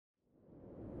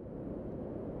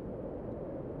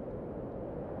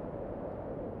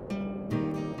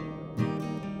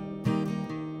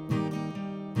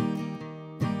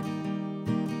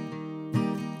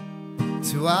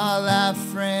To all our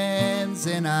friends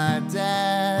and our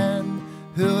dad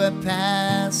who have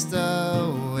passed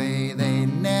away, they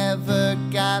never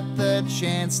got the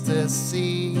chance to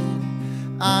see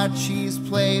our Chiefs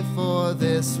play for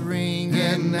this ring.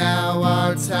 And now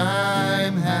our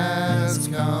time has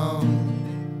come,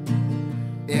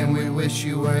 and we wish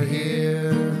you were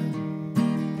here.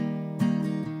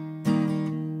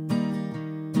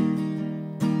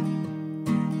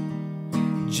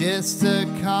 Just to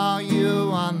call you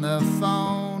on the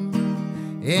phone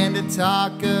and to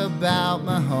talk about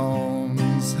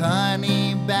Mahomes,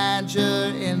 Honey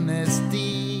Badger, in this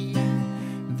D.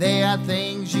 They are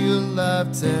things you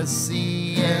love to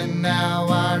see, and now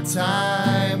our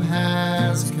time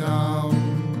has come,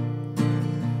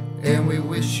 and we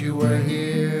wish you were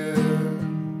here.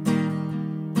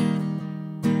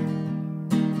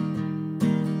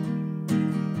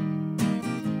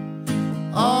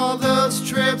 All those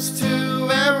trips to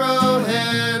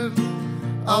Arrowhead,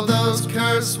 all those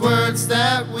curse words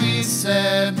that we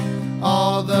said,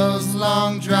 all those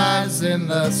long drives in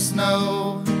the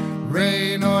snow,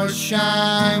 rain or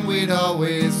shine, we'd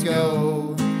always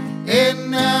go.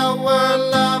 And now we're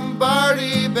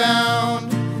Lombardi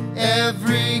bound.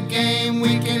 Every game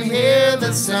we can hear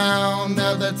the sound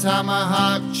of the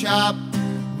tomahawk chop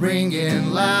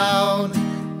ringing loud,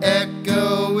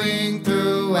 echoing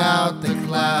throughout the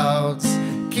clouds.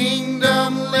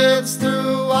 Kingdom lives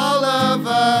through all of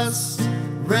us,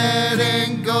 red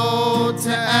and gold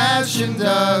to ash and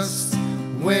dust.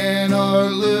 Win or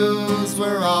lose,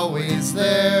 we're always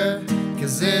there,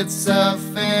 'cause it's a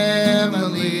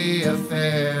family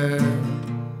affair.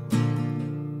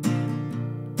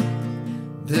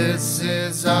 This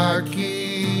is our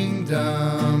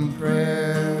kingdom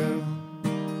prayer.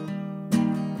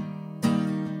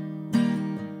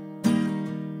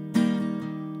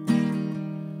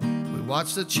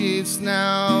 Watch the Chiefs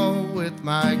now with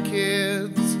my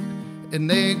kids, and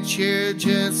they cheer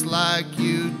just like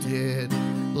you did,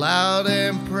 loud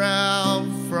and proud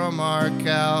from our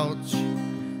couch,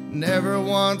 never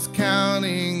once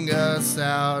counting us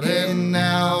out. And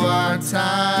now our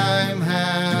time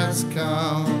has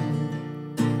come,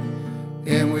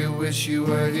 and we wish you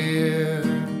were here.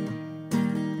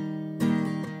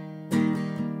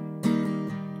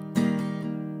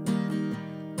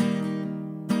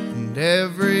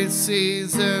 Every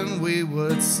season we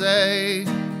would say,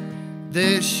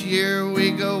 this year we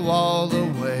go all the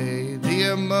way.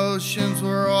 The emotions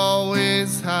were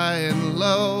always high and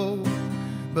low,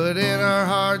 but in our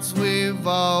hearts we've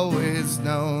always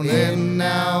known. And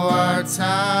now our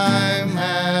time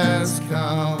has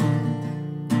come,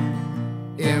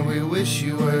 and we wish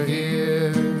you were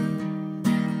here.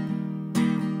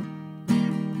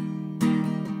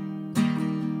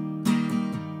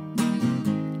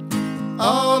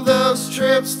 All those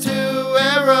trips to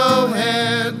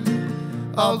Arrowhead,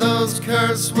 all those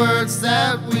curse words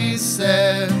that we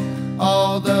said,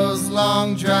 all those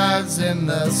long drives in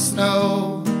the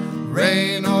snow,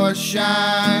 rain or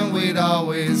shine, we'd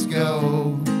always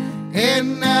go.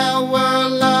 And now we're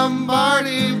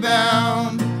Lombardi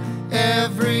bound.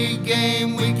 Every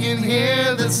game we can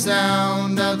hear the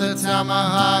sound of the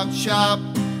tomahawk chop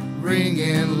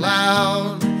ringing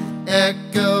loud,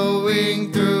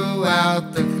 echoing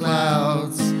throughout the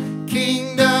clouds.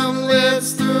 Kingdom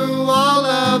lives through all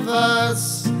of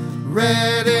us,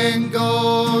 red and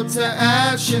gold to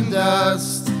ash and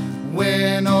dust.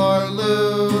 Win or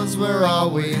lose, we're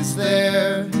always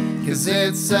there, 'cause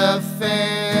it's a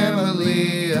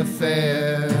family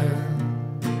affair.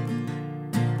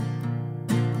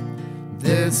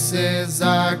 This is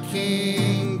our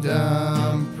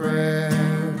kingdom prayer.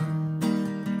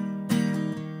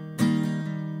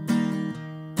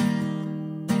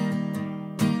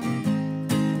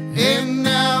 And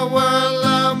now we're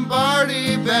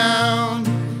Lombardi bound.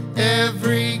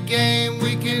 Every game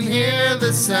we can hear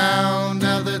the sound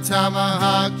of the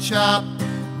tomahawk chop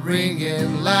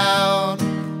ringing loud,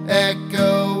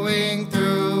 echoing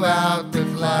throughout the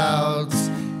clouds.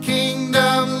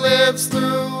 Kingdom lives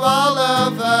through all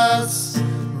of us,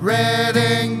 red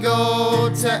and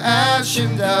gold to ash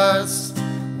and dust.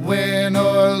 Win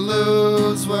or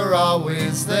lose, we're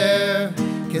always there,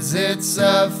 'cause it's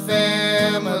a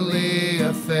family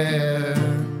affair.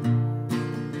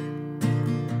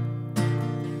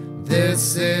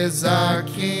 This is our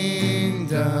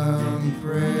kingdom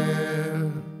prayer.